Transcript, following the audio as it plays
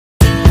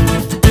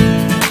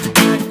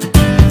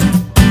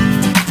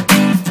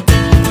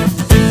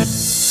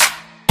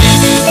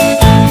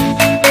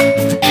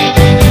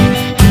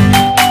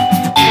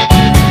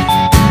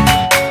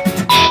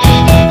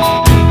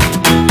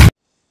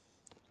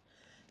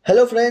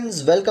Hello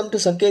friends, welcome to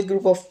Sanket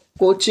Group of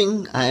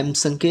Coaching. I am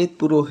Sanket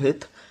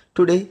Purohit.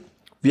 Today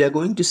we are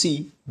going to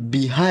see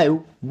Beehive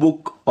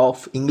Book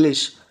of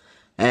English,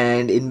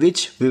 and in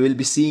which we will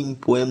be seeing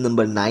poem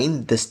number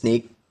 9, The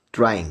Snake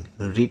Trying,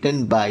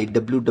 written by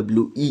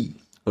W.W.E.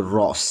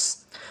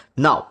 Ross.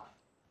 Now,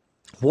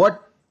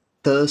 what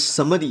the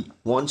summary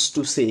wants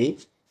to say,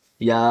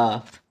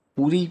 या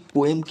पूरी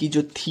poem की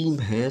जो theme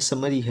है,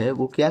 summary है,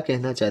 वो क्या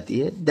कहना चाहती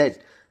है,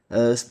 that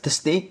the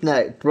snake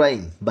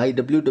trying bye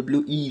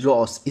W.W.E.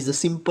 Ross is a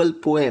simple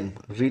poem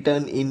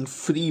written in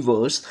free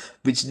verse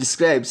which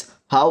describes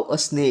how a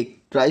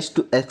snake tries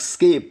to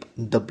escape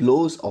the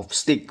blows of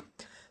stick.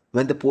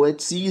 When the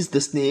poet sees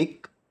the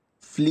snake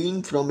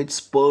fleeing from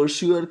its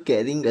pursuer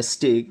carrying a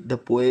stick, the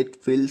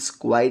poet feels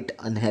quite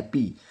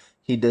unhappy.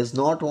 He does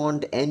not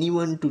want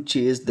anyone to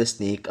chase the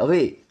snake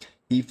away.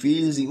 He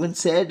feels even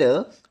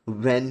sadder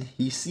when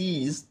he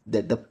sees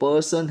that the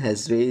person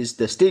has raised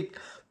the stick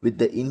with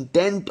the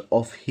intent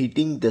of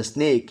hitting the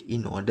snake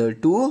in order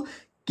to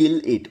kill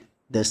it.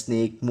 The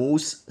snake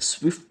moves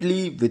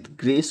swiftly with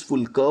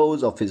graceful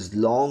curves of his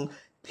long,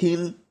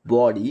 thin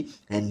body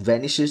and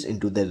vanishes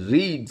into the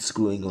reeds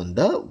growing on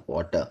the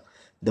water.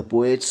 The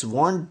poets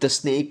want the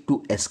snake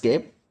to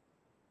escape.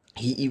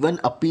 He even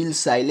appeals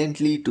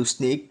silently to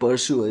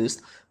pursuer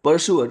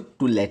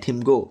to let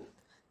him go.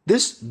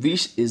 This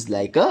wish is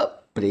like a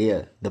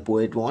prayer. The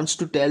poet wants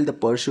to tell the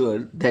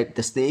pursuer that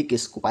the snake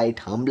is quite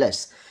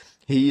harmless.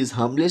 He is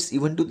harmless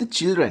even to the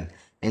children,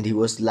 and he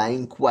was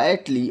lying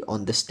quietly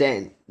on the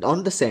sand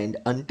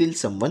until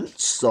someone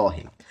saw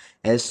him.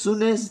 As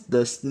soon as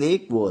the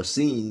snake was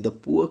seen, the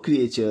poor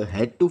creature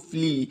had to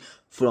flee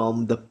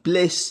from the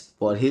place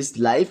for his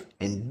life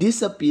and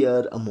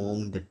disappear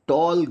among the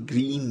tall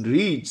green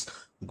reeds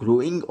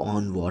growing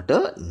on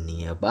water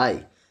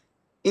nearby.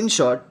 In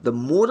short, the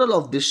moral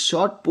of this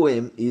short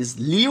poem is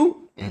live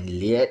and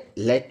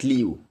let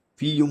live.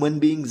 We human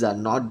beings are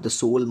not the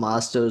sole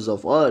masters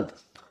of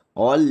earth.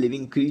 All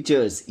living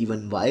creatures,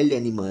 even wild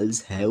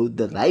animals, have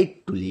the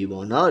right to live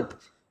on earth.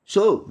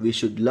 So, we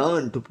should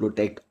learn to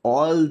protect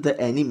all the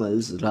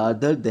animals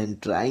rather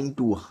than trying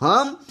to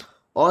harm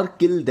or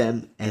kill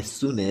them as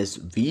soon as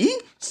we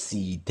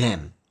see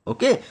them.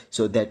 Okay,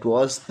 so that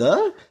was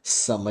the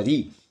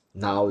summary.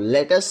 Now,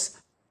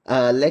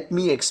 let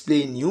me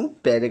explain you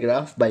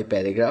paragraph by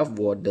paragraph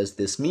what does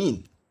this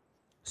mean.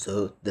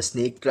 So the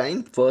snake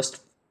trying,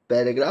 first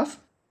paragraph,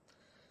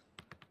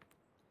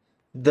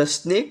 the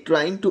snake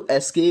trying to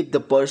escape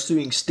the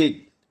pursuing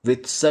stick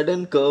with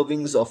sudden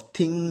curvings of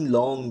thin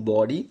long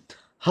body.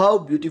 How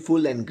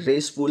beautiful and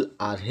graceful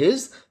are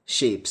his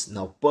shapes.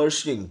 Now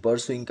pursuing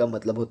का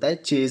मतलब होता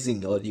है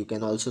chasing, और you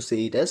can also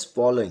say it as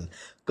following.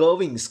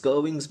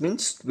 Curvings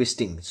means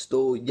twisting.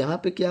 तो यहाँ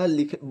पे क्या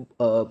लिख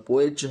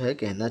पोएट जो है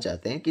कहना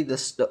चाहते हैं कि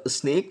the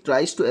snake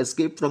tries to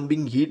escape from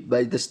being hit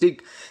by the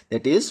stick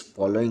that is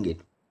following it.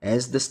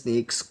 As the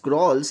snake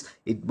crawls,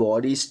 its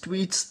body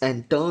twists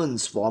and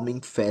turns,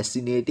 forming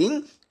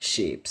fascinating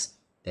shapes.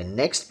 The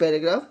next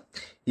paragraph,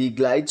 he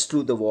glides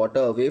through the water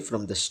away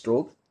from the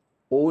stroke.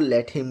 Oh,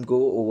 let him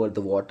go over the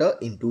water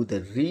into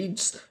the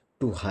reeds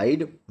to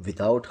hide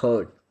without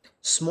hurt.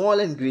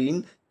 Small and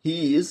green,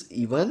 he is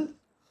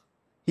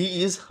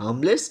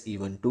harmless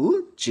even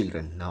to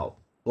children. Now,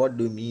 what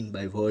do you mean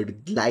by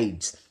word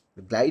glides?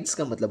 Glides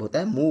का मतलब होता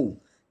है move.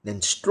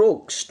 Then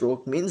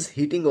stroke means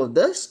hitting of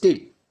the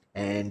stick.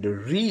 And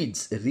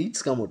reeds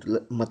का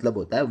मतलब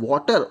होता है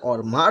water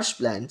or marsh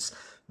plants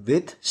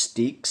with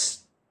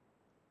sticks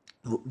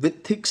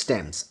with thick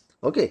stems.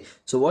 Okay,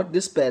 so what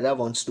this para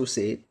wants to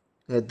say,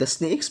 the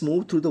snakes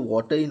move through the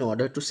water in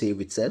order to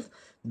save itself.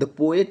 The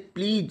poet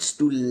pleads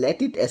to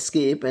let it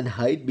escape and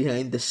hide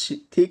behind the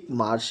thick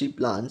marshy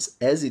plants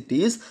as it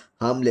is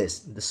harmless.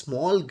 The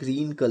small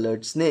green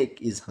colored snake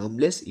is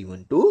harmless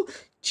even to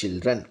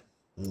children.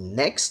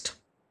 Next,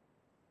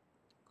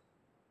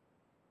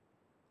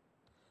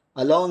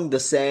 along the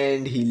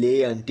sand he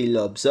lay until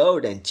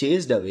observed and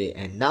chased away,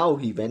 and now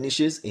he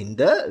vanishes in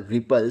the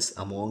ripples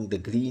among the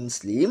green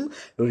slim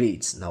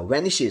reeds. Now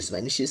vanishes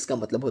का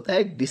मतलब होता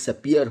है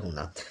disappear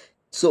होना.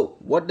 So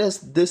what does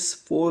this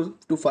 4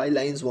 to 5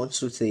 lines wants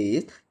to say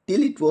is,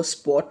 till it was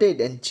spotted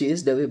and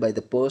chased away by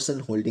the person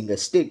holding a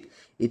stick,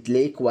 it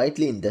lay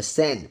quietly in the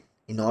sand.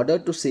 In order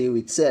to save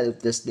itself,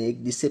 the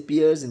snake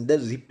disappears in the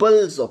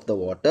ripples of the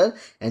water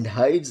and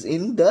hides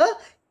in the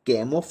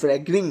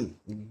camouflaging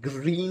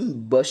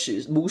green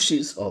bushes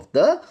of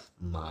the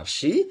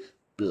marshy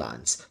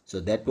plants. So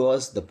that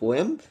was the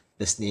poem,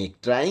 The Snake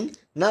Trying.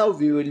 Now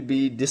we will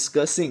be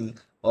discussing,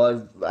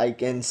 or I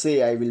can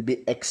say I will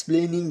be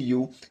explaining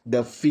you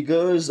the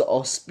figures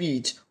of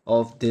speech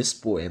of this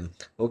poem.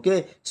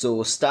 Okay,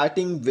 so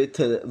starting with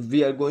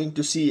we are going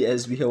to see,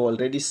 as we have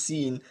already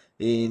seen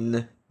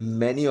in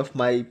many of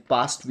my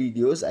past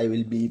videos, I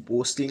will be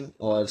posting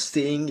or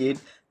saying it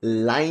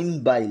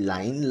line by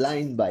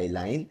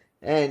line,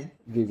 and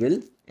we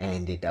will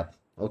end it up.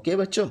 Okay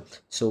bachcho,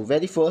 so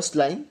very first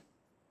line,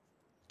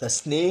 the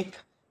snake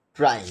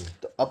trying.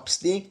 तो अब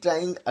snake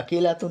trying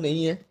अकेला तो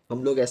नहीं है,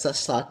 हम लोग ऐसा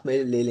साथ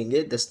में ले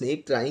लेंगे। The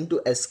snake trying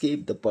to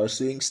escape the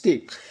pursuing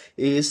stick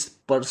is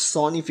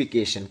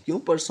personification. क्यों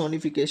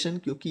पर्सोनिफिकेशन?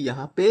 क्योंकि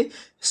यहाँ पे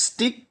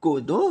स्टिक को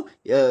दो,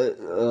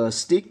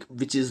 stick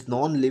which is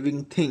non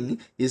living thing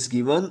is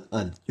given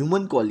a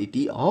human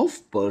quality of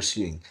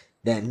pursuing.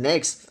 Then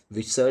next,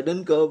 with certain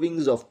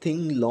curvings of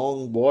thin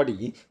long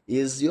body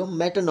is your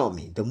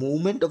metonymy. The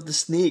movement of the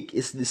snake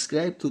is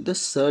described through the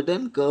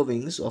certain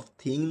curvings of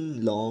thin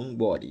long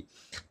body.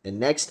 Then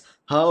next,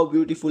 how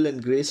beautiful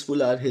and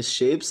graceful are his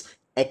shapes!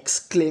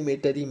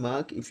 Exclamatory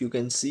mark. If you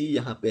can see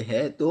यहाँ पे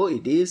है तो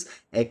it is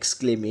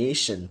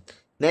exclamation.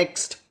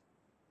 Next,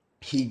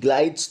 he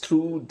glides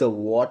through the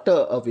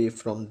water away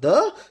from the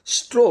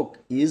stroke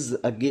is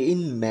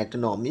again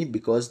metonymy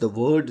because the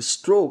word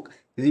stroke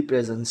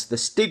represents the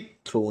stick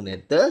thrown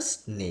at the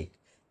snake.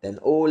 Then,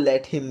 oh,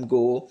 let him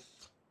go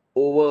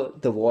over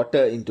the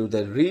water into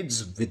the reeds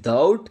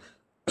without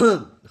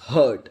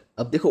hurt.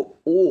 अब देखो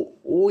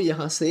ओ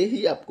यहां से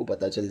ही आपको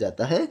पता चल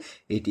जाता है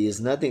it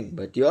is nothing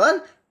but your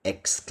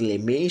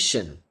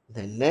exclamation.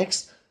 Then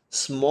next,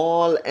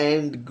 small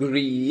and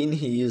green,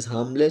 he is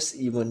harmless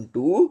even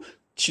to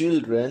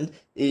children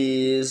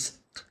is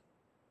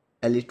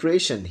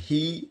alliteration.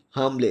 He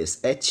harmless,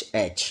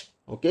 hh,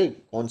 okay,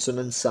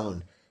 consonant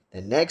sound.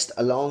 Then next,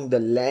 along the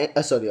land,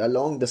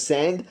 along the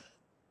sand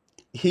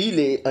he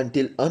lay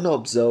until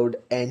unobserved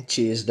and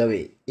chased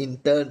away.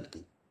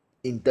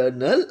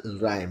 Internal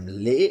rhyme,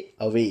 lay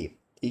away,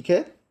 ठीक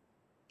है.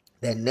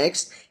 Then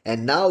next,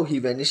 and now he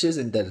vanishes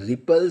in the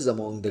ripples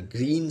among the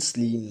green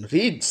slim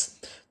reeds.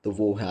 तो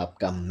वो है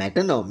आपका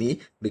metonymy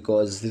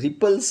because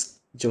ripples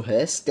जो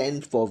है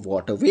stand for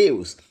water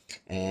waves,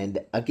 and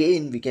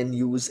again we can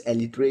use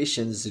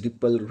alliterations.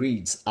 Ripple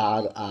reeds,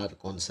 r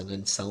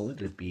consonant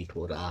sound repeat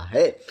हो रहा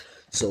है.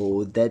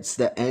 So that's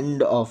the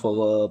end of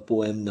our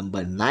poem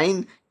number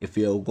 9. If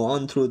you have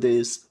gone through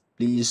this,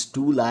 please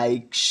do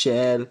like,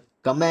 share,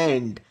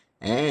 comment,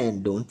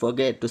 and don't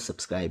forget to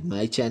subscribe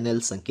my channel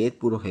Sanket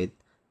Purohit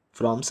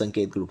from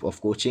Sanket Group of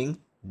Coaching.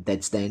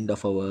 That's the end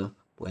of our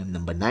poem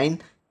number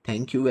 9.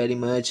 Thank you very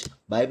much.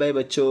 Bye bye,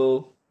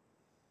 bachcho.